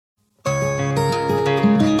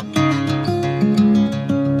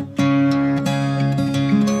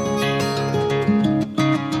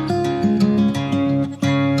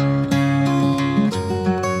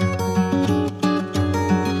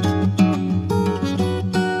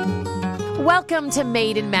Welcome to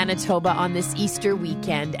Made in Manitoba on this Easter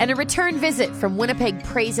weekend and a return visit from Winnipeg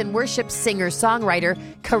praise and worship singer-songwriter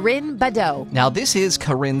Carine Bado. Now, this is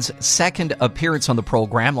Carine's second appearance on the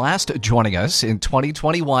program, last joining us in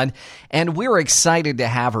 2021, and we're excited to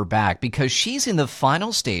have her back because she's in the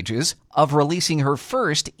final stages of releasing her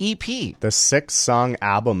first EP. The 6-song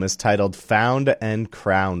album is titled Found and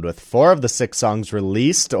Crowned, with 4 of the 6 songs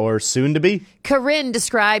released or soon to be. Carine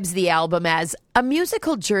describes the album as a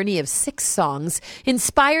musical journey of 6 songs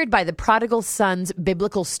inspired by the prodigal son's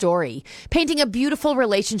biblical story, painting a beautiful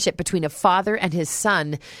relationship between a father and his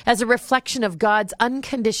son as a reflection of God's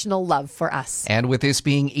unconditional love for us. And with this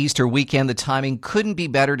being Easter weekend, the timing couldn't be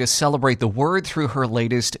better to celebrate the word through her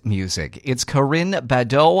latest music. It's Carine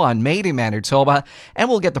Bado on Made in Manitoba, and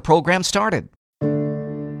we'll get the program started.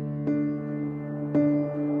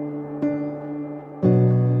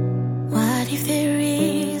 What if there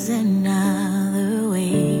is another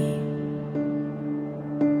way?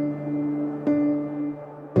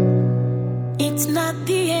 It's not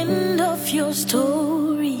the end of your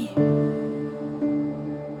story.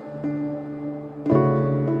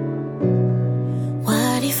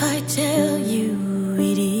 What if I tell you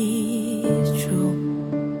it is true?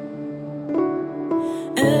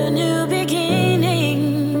 A new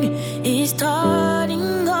beginning is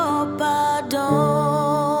starting up at dawn.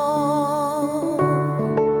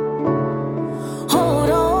 Hold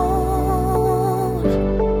on,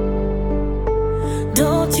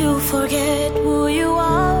 don't you forget who you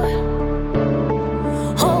are.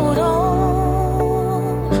 Hold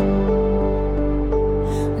on,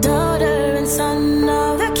 daughter and son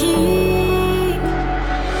of the King.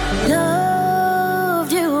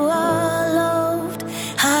 Loved, you are loved,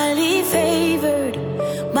 highly favored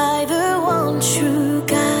by the one true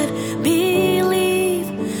God. Believe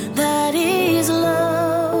that His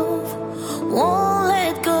love won't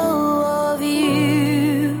let go of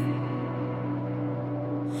you.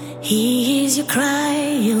 He hears your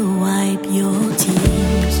cry, He'll wipe your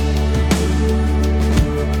tears.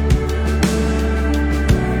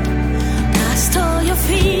 Cast all your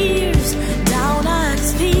fears down at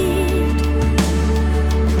His feet.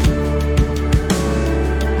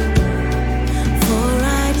 For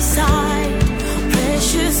I decide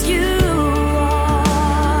precious you are.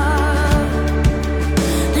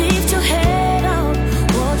 Lift your head up,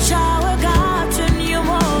 watch our God turn your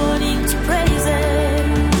mourning to praises.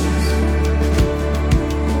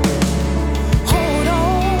 Hold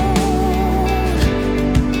on,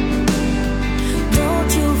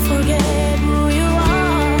 don't you forget who you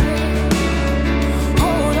are.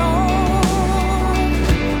 Hold on,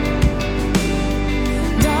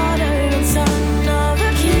 daughter and son of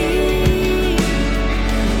the King.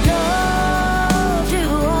 Loved, you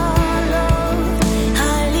are loved,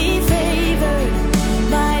 highly favored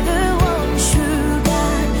by the one true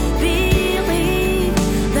God. Believe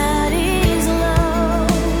that His love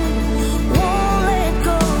won't let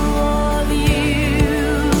go of you.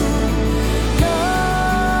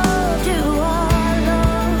 Loved, you are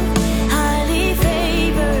loved, highly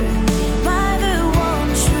favored by the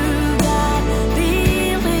one true God.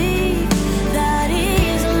 Believe that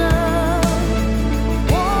His love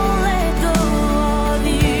won't let go of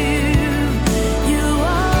you. You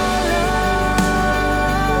are loved.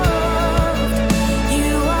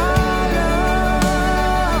 You are loved.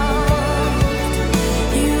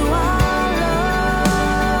 You are loved.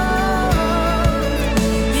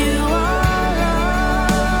 You are loved.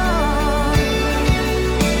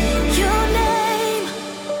 Your name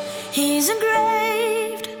is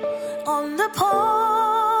engraved on the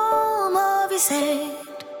palm of His hand.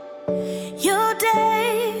 Your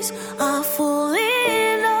days are fully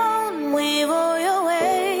known with all your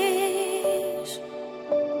ways.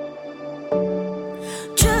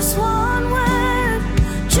 Just one word,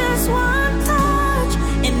 just one touch,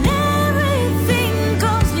 and everything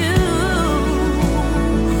comes new.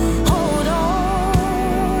 Hold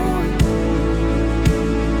on,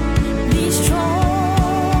 be strong.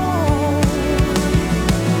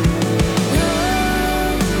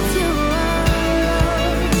 Love, you are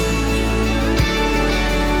loved.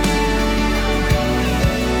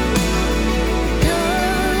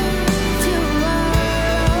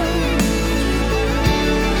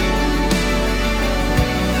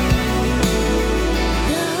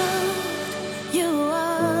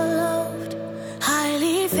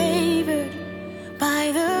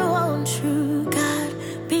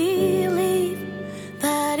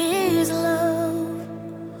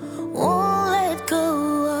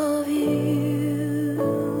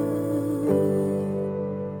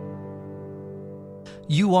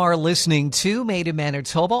 listening to Made in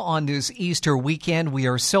Manitoba on this Easter weekend. We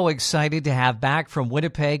are so excited to have back from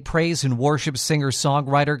Winnipeg praise and worship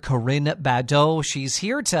singer-songwriter Carine Bado. She's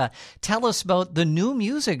here to tell us about the new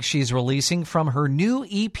music she's releasing from her new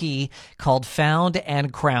EP called Found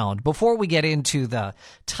and Crowned. Before we get into the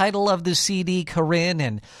title of the CD, Carine,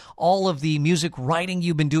 and all of the music writing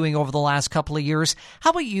you've been doing over the last couple of years,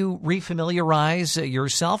 how about you refamiliarize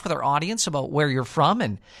yourself with our audience about where you're from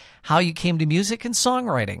and how you came to music and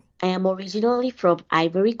songwriting? I am originally from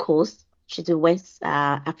Ivory Coast, which is a West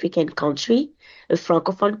African country, a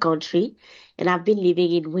Francophone country, and I've been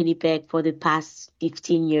living in Winnipeg for the past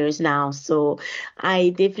 15 years now. So I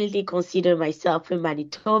definitely consider myself a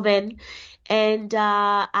Manitoban, and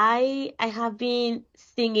I have been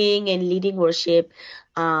singing and leading worship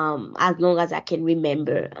as long as I can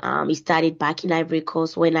remember. It started back in Ivory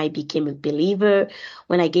Coast when I became a believer,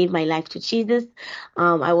 when I gave my life to Jesus.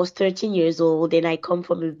 I was 13 years old, and I come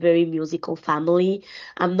from a very musical family.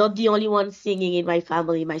 I'm not the only one singing in my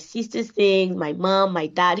family. My sister sings, my mom, my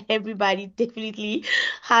dad, everybody definitely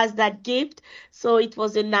has that gift. So it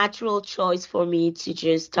was a natural choice for me to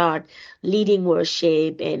just start leading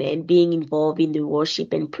worship and being involved in the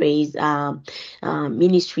worship and praise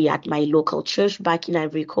ministry at my local church back in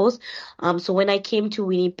Ivory Coast. So when I came to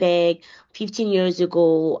Winnipeg 15 years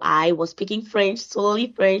ago, I was speaking French,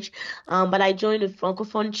 solely French, but I joined a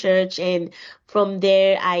Francophone church, and from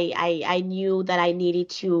there I knew that I needed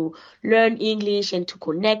to learn English and to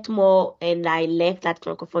connect more, and I left that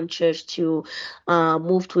Francophone church to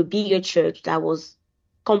move to a bigger church that was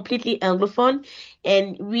completely Anglophone,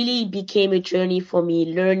 and really became a journey for me,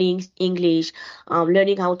 learning English,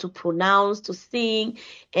 learning how to pronounce, to sing.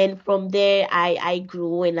 And from there, I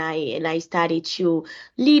grew, and I started to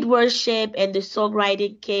lead worship, and the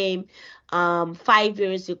songwriting came 5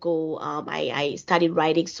 years ago. I started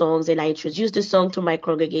writing songs, and I introduced the song to my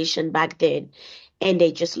congregation back then, and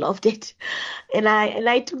they just loved it. And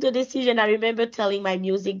I took the decision. I remember telling my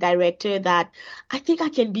music director that I think I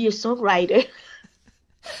can be a songwriter.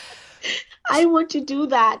 I want to do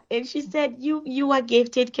that. And she said, you are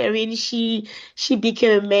gifted, Carine. She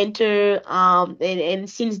became a mentor. And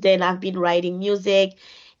since then I've been writing music.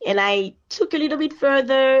 And I took a little bit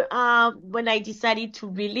further when I decided to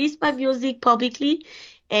release my music publicly.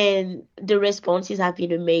 And the responses have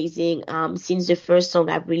been amazing. Since the first song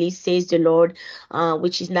I've released, Says the Lord,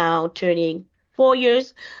 which is now turning 4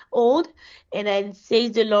 years old. And then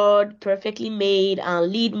Says the Lord, Perfectly Made,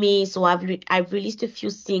 Lead Me. So I've released a few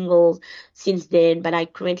singles since then, but I'm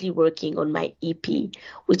currently working on my EP,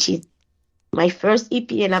 which is my first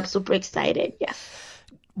EP, and I'm super excited. Yeah.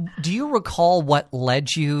 Do you recall what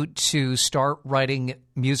led you to start writing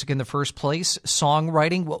music in the first place,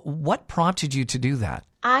 songwriting? What prompted you to do that?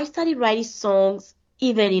 I started writing songs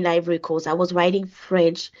even in Ivory Coast. I was writing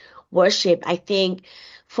French worship. I think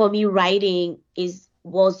for me, writing has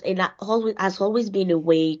always been a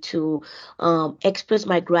way to express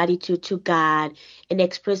my gratitude to God and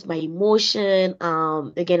express my emotion.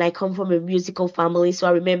 Again, I come from a musical family, so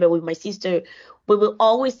I remember with my sister, we will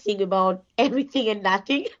always sing about everything and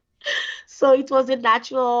nothing. So it was a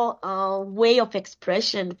natural way of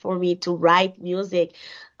expression for me to write music.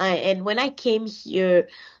 And when I came here,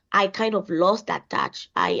 I kind of lost that touch.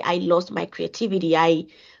 I lost my creativity. I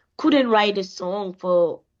couldn't write a song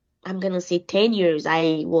for, I'm going to say, 10 years.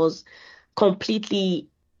 I was completely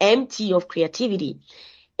empty of creativity.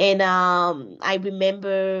 And I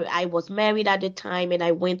remember I was married at the time, and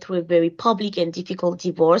I went through a very public and difficult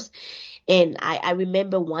divorce. And I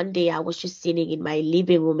remember one day I was just sitting in my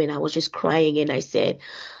living room, and I was just crying. And I said,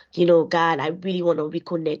 God, I really want to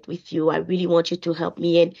reconnect with you. I really want you to help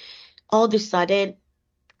me. And all of a sudden,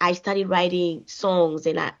 I started writing songs.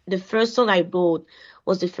 And the first song I wrote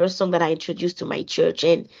was the first song that I introduced to my church.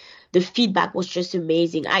 And the feedback was just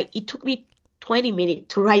amazing. It took me 20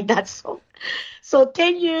 minutes to write that song. So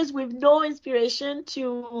 10 years with no inspiration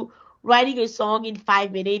to writing a song in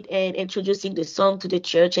 5 minutes and introducing the song to the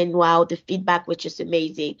church. And wow, the feedback was just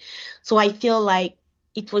amazing. So I feel like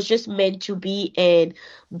it was just meant to be, and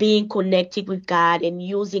being connected with God and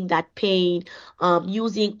using that pain,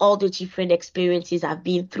 using all the different experiences I've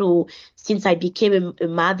been through since I became a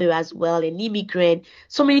mother as well, an immigrant,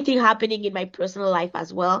 so many things happening in my personal life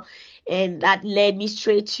as well. And that led me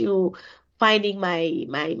straight to finding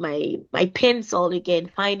my pencil again,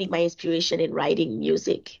 finding my inspiration in writing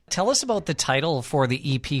music. Tell us about the title for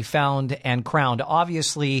the EP, Found and Crowned.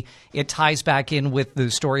 Obviously, it ties back in with the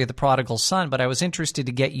story of the prodigal son, but I was interested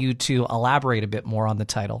to get you to elaborate a bit more on the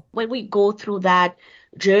title. When we go through that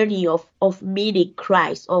journey of meeting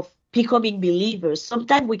Christ, of becoming believers,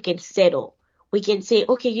 sometimes we can settle. We can say,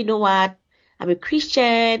 okay, you know what? I'm a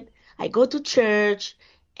Christian. I go to church,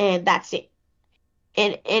 and that's it.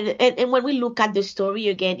 And when we look at the story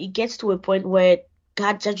again, it gets to a point where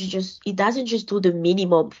God just He doesn't just do the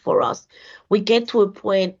minimum for us. We get to a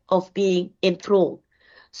point of being enthroned.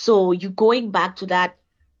 So you're going back to that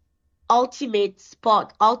ultimate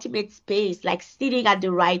spot, ultimate space, like sitting at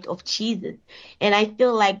the right of Jesus. And I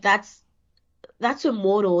feel like that's a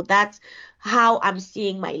motto. That's how I'm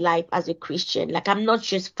seeing my life as a Christian. Like I'm not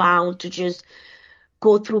just found to just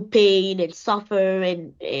go through pain and suffer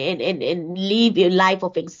and live a life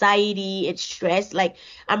of anxiety and stress. Like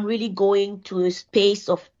I'm really going to a space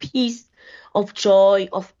of peace, of joy,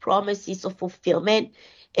 of promises, of fulfillment.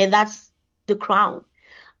 And that's the crown.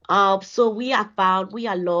 So we are found, we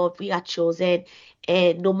are loved, we are chosen,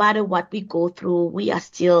 and no matter what we go through, we are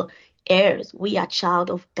still heirs. We are child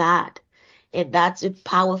of God. And that's a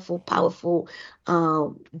powerful, powerful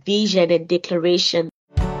vision and declaration.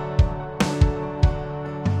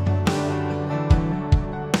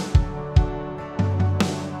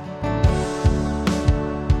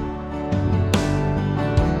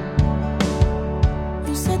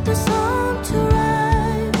 You set the sun to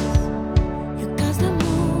rise. You cast the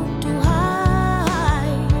moon to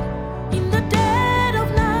hide. In the dead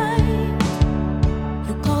of night,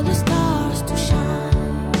 you call the stars to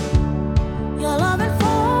shine. Your love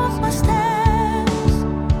enfolds my steps.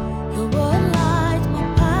 Your word lights my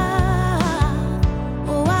path.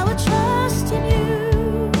 Oh, I would trust in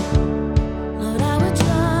you. Lord, I would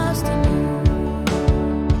trust in you.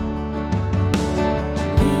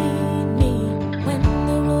 Lead me when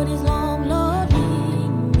the road is long, Lord.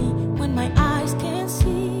 Lead me when my eyes can't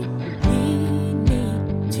see. Lead me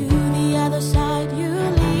to the other side. You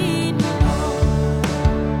lead me, Lord.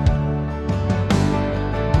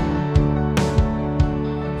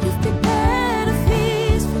 You've prepared a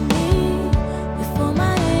feast for me before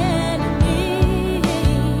my enemies.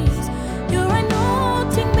 You're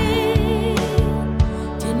anointing me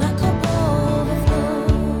till my cup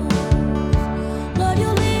overflows. Lord, you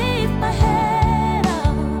lift my head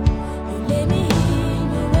up. You lay me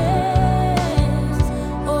in your rest.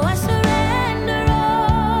 Oh, I surrender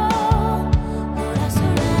all. Lord, I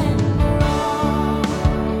surrender all.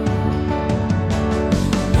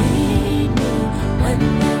 Lead me when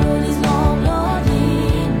the road is long, Lord.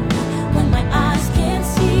 Lead me when my eyes can't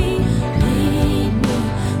see. Lead me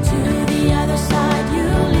to the other side. You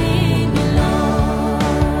lead me,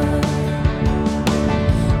 Lord.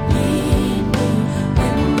 Lead me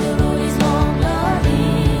when the road is long, Lord.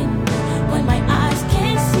 Lead me when my eyes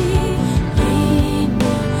can't see. Lead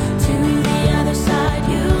me to the other side.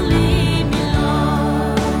 You lead me,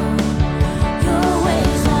 Lord. Your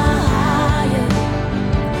ways are higher.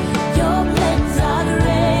 Your plans are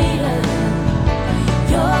greater.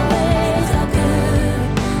 Your ways are good,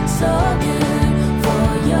 so good, for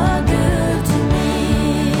you're good to me.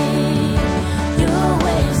 Your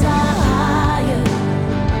ways are higher.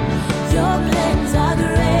 Your plans are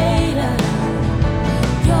greater.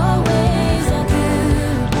 Your ways are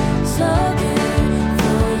good, so good,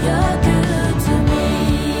 for you're good to me.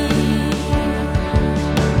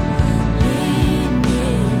 Lead me,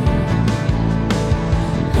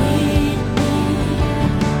 lead me,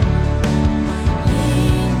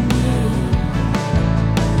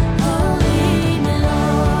 oh lead me,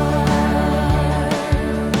 Lord.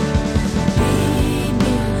 Lead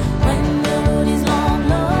me when the road is long,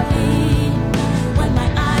 Lord. Lead me when my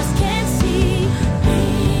eyes can't see.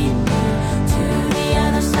 Lead me to the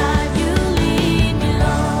other side. You lead me,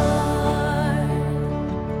 Lord.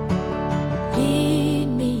 Lead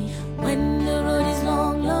me when the road is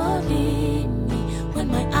long, Lord. Lead me when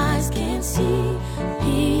my eyes can't see.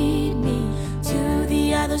 Lead me to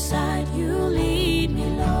the other side. You lead me,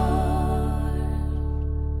 Lord.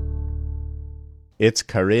 It's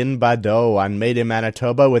Carine Bado on Made in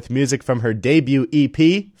Manitoba with music from her debut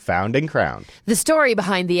EP, Found and Crowned. The story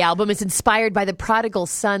behind the album is inspired by the prodigal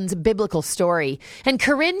son's biblical story, and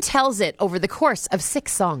Carine tells it over the course of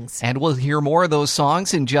 6 songs. And we'll hear more of those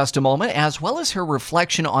songs in just a moment, as well as her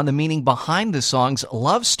reflection on the meaning behind the song's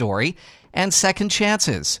love story and second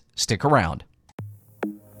chances. Stick around.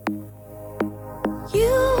 You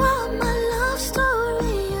are my love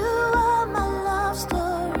story. You are my love story.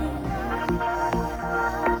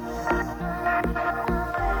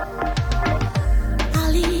 I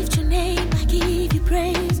lift your name, I give you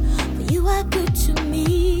praise. For you are good to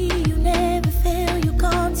me. You never fail, you're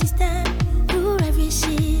consistent through every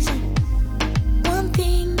season. One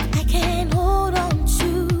thing I can hold on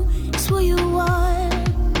to is who you are.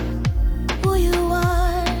 Who you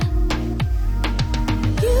are.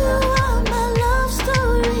 You are my love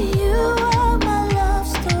story.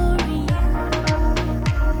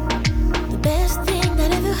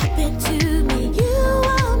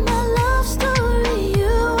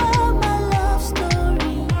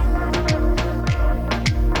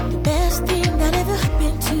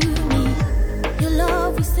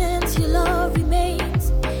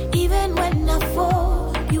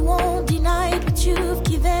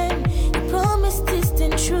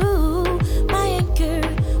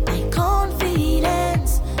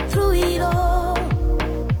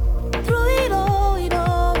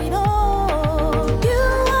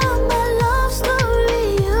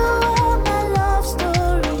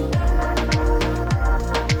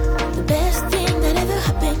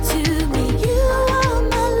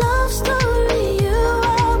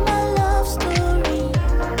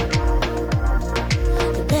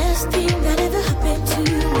 best thing that ever happened to me.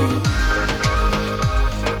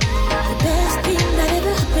 The best thing that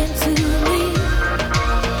ever happened to me.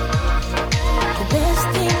 The best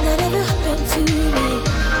thing that ever happened to me.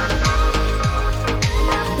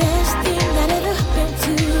 The best thing that ever happened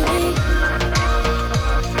to me.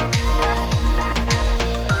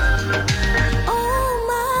 All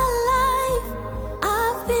my life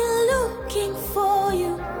I've been looking for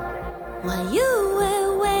you while you were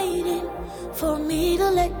waiting for me to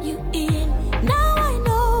let you in. Now I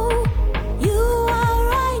know you are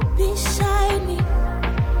right beside me.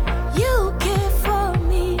 You care for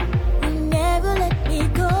me. You never let me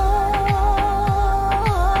go.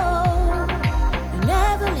 You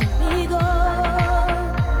never let me go.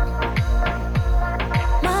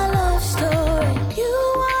 My love story. You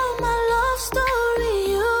are my love story.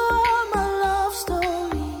 You are my love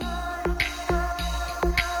story.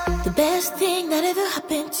 The best thing that ever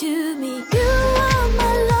happened to me. You are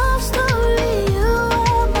my love story. You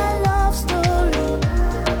are my love story.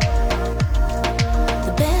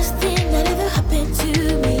 The best thing that ever happened to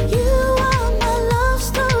me. You are my love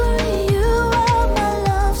story. You are my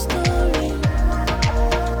love story.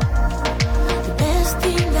 The best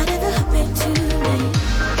thing that ever happened to me.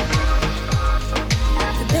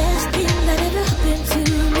 The best thing that ever happened to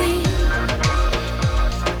me.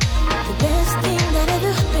 The best thing that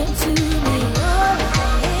ever happened to me. All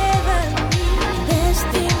I ever need. The best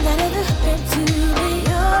thing that ever happened to me.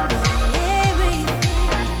 You're my everything.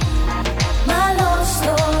 My love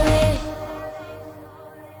story.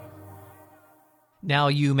 Now,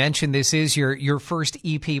 you mentioned this is your first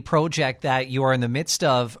EP project that you are in the midst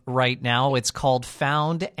of right now. It's called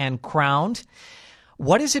Found and Crowned.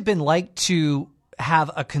 What has it been like to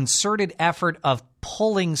have a concerted effort of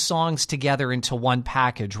pulling songs together into one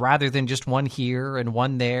package rather than just one here and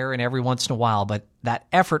one there and every once in a while, but that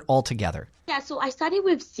effort all together? Yeah, so I started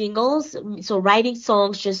with singles, so writing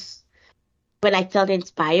songs just when I felt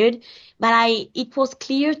inspired. But it was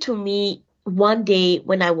clear to me one day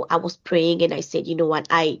when I was praying and I said, you know what,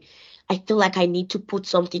 I feel like I need to put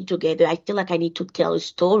something together. I feel like I need to tell a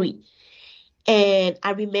story. And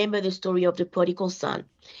I remember the story of the prodigal son.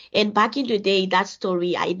 And back in the day, that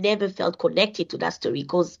story, I never felt connected to that story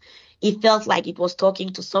because it felt like it was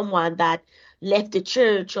talking to someone that left the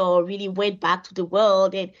church or really went back to the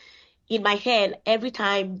world. And in my head, every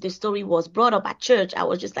time the story was brought up at church, I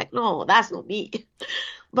was just like, no, that's not me.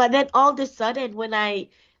 But then all of a sudden, when I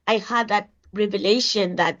had that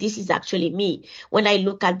revelation that this is actually me, when I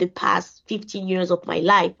look at the past 15 years of my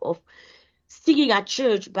life of singing at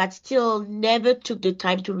church, but still never took the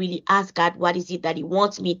time to really ask God, what is it that he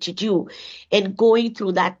wants me to do? And going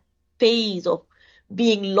through that phase of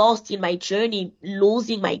being lost in my journey,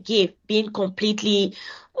 losing my gift, being completely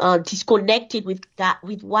disconnected with God,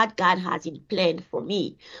 with what God has in plan for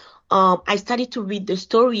me. I started to read the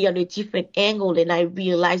story on a different angle, and I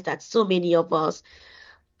realized that so many of us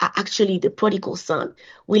are actually the prodigal son.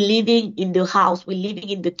 We're living in the house, we're living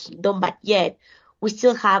in the kingdom, but yet we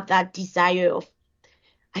still have that desire of,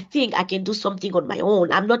 I think I can do something on my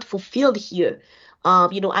own. I'm not fulfilled here.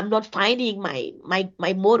 I'm not finding my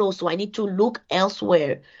motto, so I need to look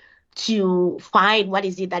elsewhere to find what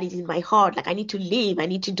is it that is in my heart. Like I need to live, I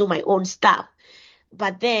need to do my own stuff.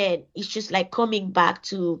 But then it's just like coming back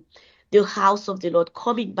to the house of the Lord,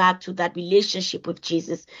 coming back to that relationship with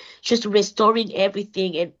Jesus, just restoring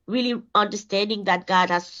everything and really understanding that God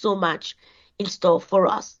has so much in store for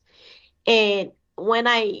us. And when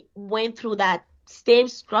I went through that same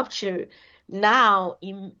scripture, now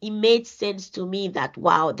it made sense to me that,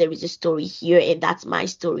 wow, there is a story here, and that's my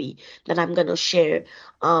story that I'm going to share,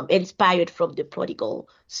 inspired from the prodigal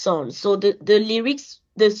son. So the lyrics,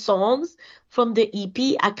 the songs from the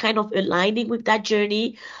EP are kind of aligning with that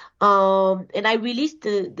journey. And I released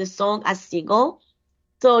the song as single.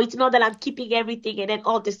 So it's not that I'm keeping everything and then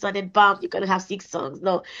all of a sudden, bam, you're going to have 6 songs.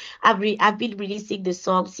 No, I've been releasing the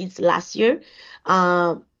song since last year,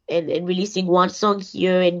 and releasing one song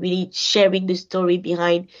here and really sharing the story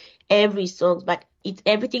behind every song. But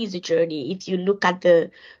everything is a journey. If you look at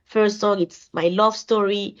the first song, it's my love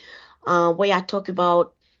story, where I talk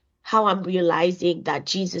about how I'm realizing that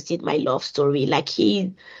Jesus is my love story. Like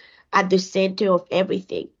he's at the center of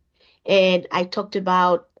everything. And I talked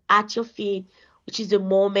about At Your Feet, which is a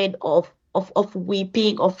moment of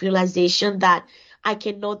weeping, of realization that I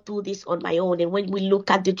cannot do this on my own. And when we look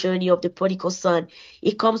at the journey of the prodigal son,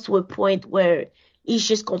 it comes to a point where he's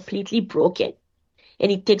just completely broken and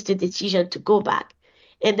he takes the decision to go back.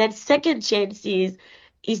 And then Second Chances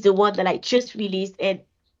is the one that I just released. And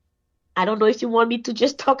I don't know if you want me to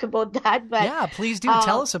just talk about that, but Yeah, please do.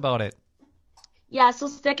 Tell us about it. Yeah, so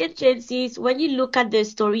second chances, when you look at the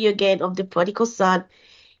story again of the prodigal son,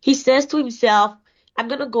 he says to himself, I'm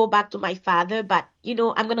gonna go back to my father, but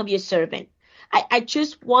I'm gonna be a servant. I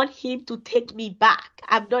just want him to take me back.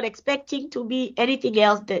 I'm not expecting to be anything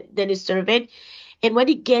else than a servant. And when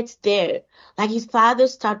he gets there, like his father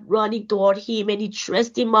start running toward him and he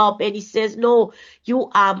dressed him up and he says, no, you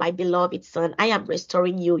are my beloved son. I am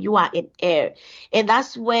restoring you. You are an heir. And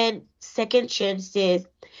that's when second chances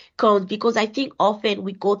comes, because I think often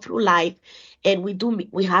we go through life and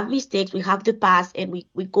we have mistakes, we have the past, and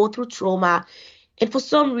we go through trauma. And for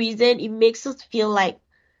some reason, it makes us feel like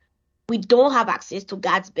we don't have access to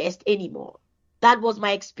God's best anymore. That was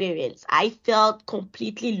my experience. I felt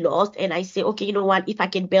completely lost, and I say, okay, you know what? If I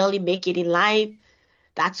can barely make it in life,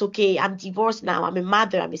 that's okay. I'm divorced now. I'm a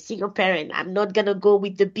mother. I'm a single parent. I'm not gonna go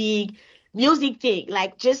with the big music thing.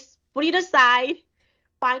 Like, just put it aside,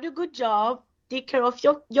 find a good job, take care of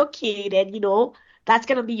your kid, and that's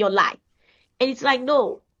gonna be your life. And it's like,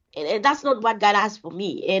 no, and that's not what God has for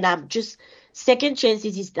me. And I'm just, second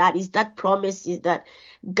chances is that promise, is that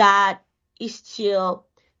God is still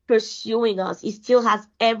pursuing us. He still has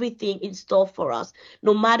everything in store for us,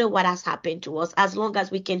 no matter what has happened to us. As long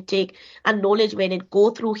as we can take acknowledgement and go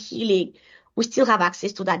through healing, we still have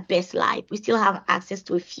access to that best life. We still have access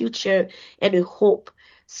to a future and a hope.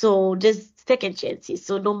 So there's second chances.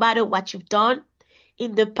 So no matter what you've done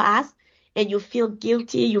in the past, and you feel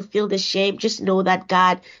guilty, you feel the shame, just know that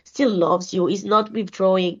God still loves you. He's not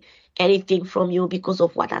withdrawing anything from you because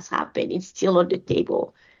of what has happened. It's still on the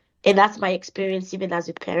table. And that's my experience even as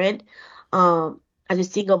a parent, as a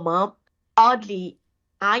single mom. Oddly,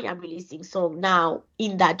 I am releasing song now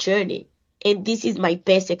in that journey. And this is my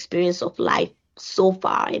best experience of life so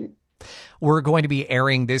far. And we're going to be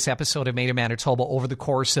airing this episode of Made in Manitoba over the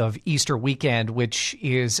course of Easter weekend, which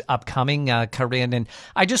is upcoming, Carine. And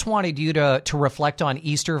I just wanted you to reflect on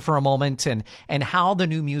Easter for a moment and how the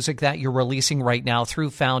new music that you're releasing right now through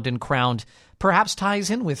Found and Crowned perhaps ties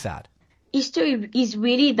in with that. Easter is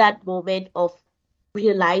really that moment of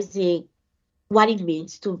realizing what it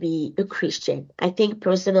means to be a Christian. I think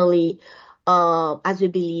personally, as a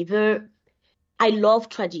believer, I love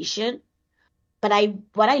tradition. But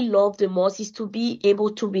what I love the most is to be able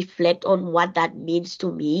to reflect on what that means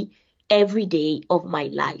to me every day of my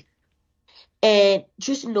life. And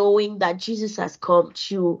just knowing that Jesus has come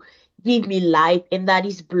to give me life and that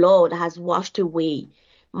his blood has washed away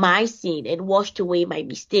my sin and washed away my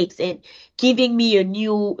mistakes and giving me a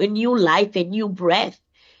new life, a new breath.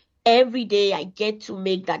 Every day I get to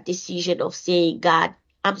make that decision of saying, God,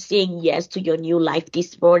 I'm saying yes to your new life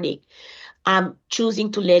this morning. I'm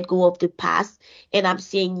choosing to let go of the past and I'm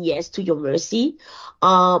saying yes to your mercy.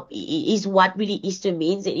 Is what really Easter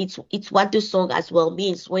means. And it's what the song as well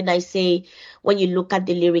means. When you look at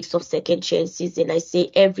the lyrics of Second Chances and I say,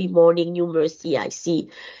 every morning new mercy I see,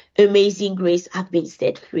 amazing grace, I've been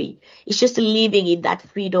set free. It's just living in that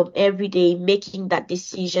freedom every day, making that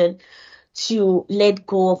decision to let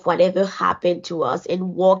go of whatever happened to us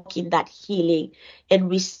and walk in that healing and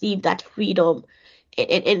receive that freedom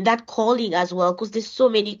and that calling as well, because there's so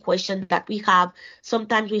many questions that we have.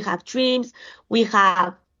 Sometimes we have dreams, we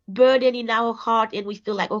have burden in our heart, and we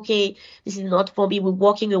feel like, okay, this is not for me. We're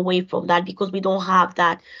walking away from that because we don't have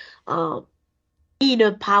that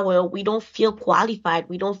inner power. We don't feel qualified.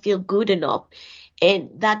 We don't feel good enough.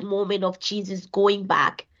 And that moment of Jesus going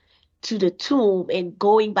back to the tomb and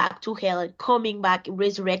going back to hell and coming back,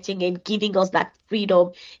 resurrecting and giving us that freedom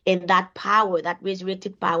and that power, that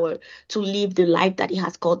resurrected power to live the life that he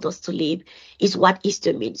has called us to live is what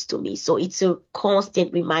Easter means to me. So it's a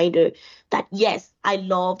constant reminder that yes, I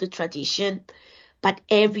love the tradition, but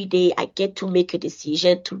every day I get to make a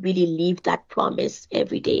decision to really live that promise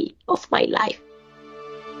every day of my life.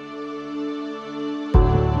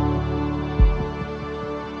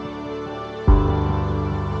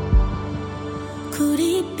 Could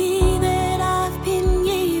it be that I've been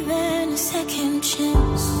given a second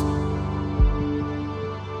chance?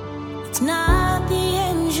 It's not the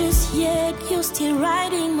end just yet, you're still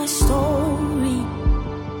writing my story.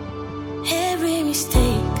 Every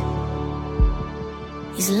mistake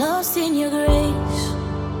is lost in your grace.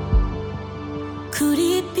 Could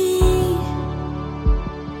it be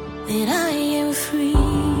that I am free?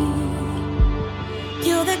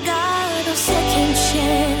 You're the God of second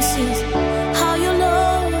chances. How your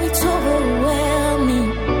love, it's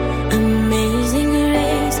overwhelming. Amazing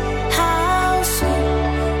grace, how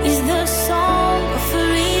sweet is the song of a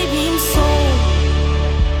redeemed soul.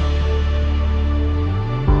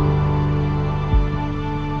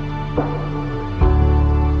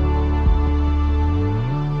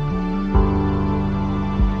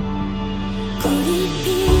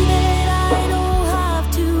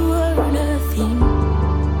 nothing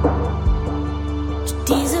to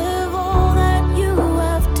deserve all that you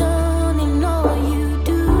have done and all you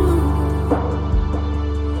do.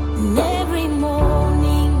 And every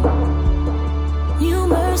morning, new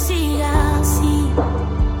mercy I see.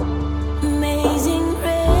 Amazing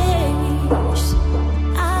grace,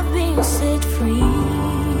 I've been set free.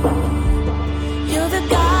 You're the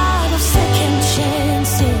God of second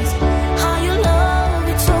chances. How you love,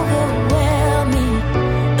 it's overwhelming.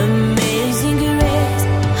 Amazing grace,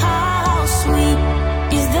 how sweet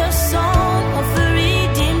is the song of a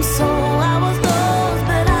redeemed soul. I was lost,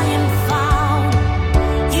 but I am found.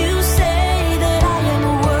 You say that I am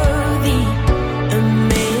worthy.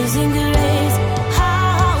 Amazing grace,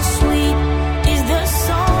 how sweet is the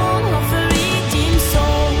song of a redeemed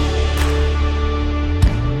soul.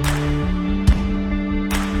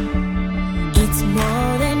 It's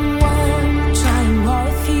more than one time or a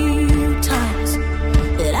few times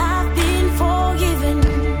that I've been forgiven.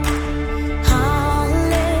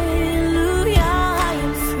 Hallelujah, I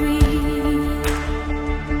am free.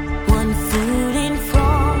 One foot in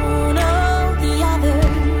front of the other,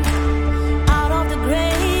 out of the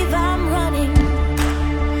grave I'm running.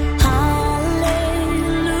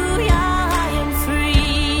 Hallelujah, I am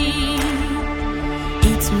free.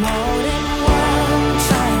 It's more than one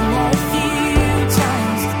time or a few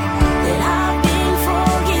times that I've been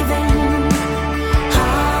forgiven.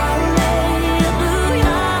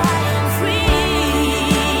 Hallelujah, I am free.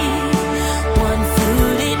 One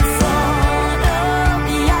foot in front of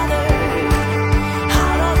the other,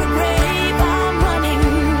 out of the grave I'm running.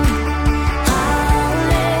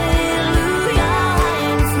 Hallelujah, I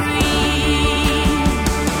am free.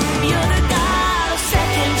 You're the God of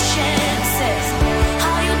second chances.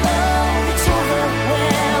 How you love, it's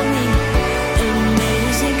overwhelming.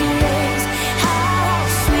 Amazing grace, how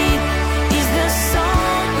sweet is the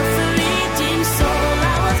song of a redeemed soul.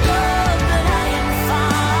 I was lost, but I am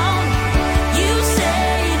found. You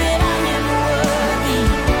say that I am worthy.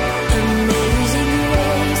 Amazing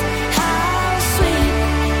grace, how sweet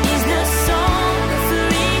is the song of a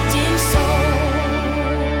redeemed soul.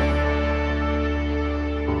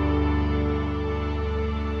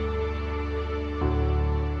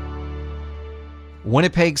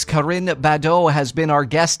 Winnipeg's Carine Bado has been our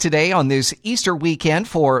guest today on this Easter weekend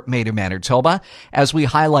for Made in Manitoba as we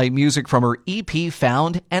highlight music from her EP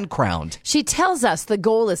Found and Crowned. She tells us the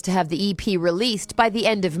goal is to have the EP released by the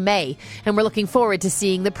end of May, and we're looking forward to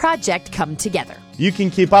seeing the project come together. You can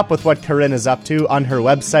keep up with what Carine is up to on her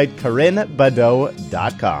website,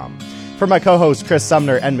 carinebado.com. For my co-hosts Chris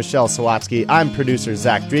Sumner and Michelle Sawatsky, I'm producer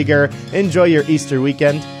Zach Drieger. Enjoy your Easter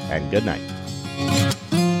weekend, and good night.